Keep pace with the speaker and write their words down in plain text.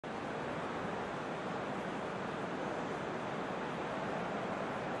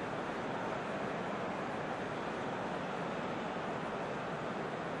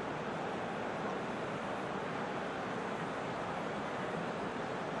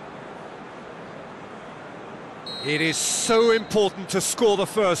It is so important to score the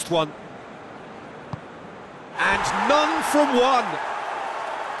first one. And none from one.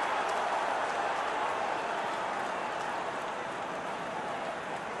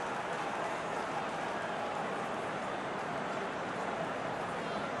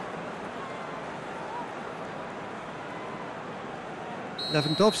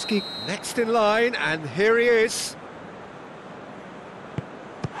 Lewandowski next in line, and here he is.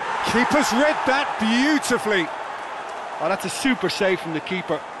 Keeper's read that beautifully. Oh, that's a super save from the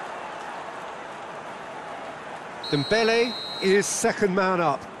keeper. Dembele is second man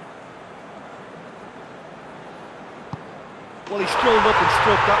up. Well, he strolled up and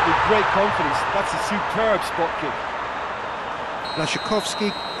struck that with great confidence. That's a superb spot kick.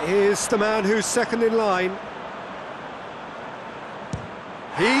 Błaszczykowski is the man who's second in line.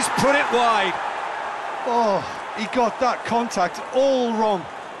 He's put it wide. Oh, he got that contact all wrong.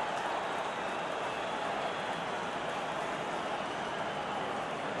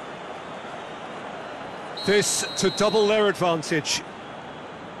 This to double their advantage.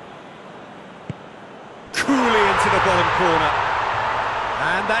 Coolly into the bottom corner.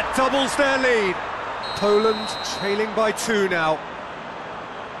 And that doubles their lead. Poland trailing by 2 now.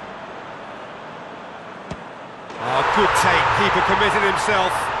 Oh, good take. Keeper committed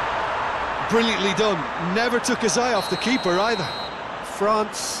himself. Brilliantly done. Never took his eye off the keeper either.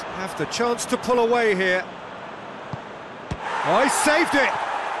 France have the chance to pull away here. Oh, he saved it.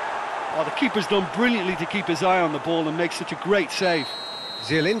 Oh, the keeper's done brilliantly to keep his eye on the ball and make such a great save.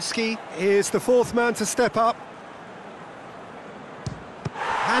 Zielinski is the fourth man to step up.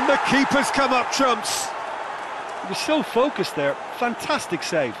 And the keeper's come up trumps. He was so focused there. Fantastic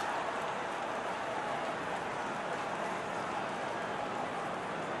save.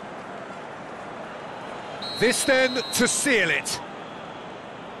 This then to seal it.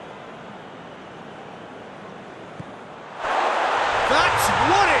 That's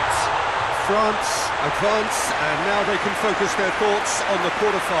won it! France advance, and now they can focus their thoughts on the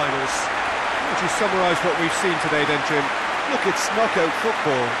quarter-finals. How would you summarise what we've seen today then, Jim? Look, it's knockout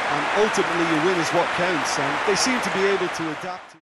football, and ultimately you win is what counts, and they seem to be able to adapt to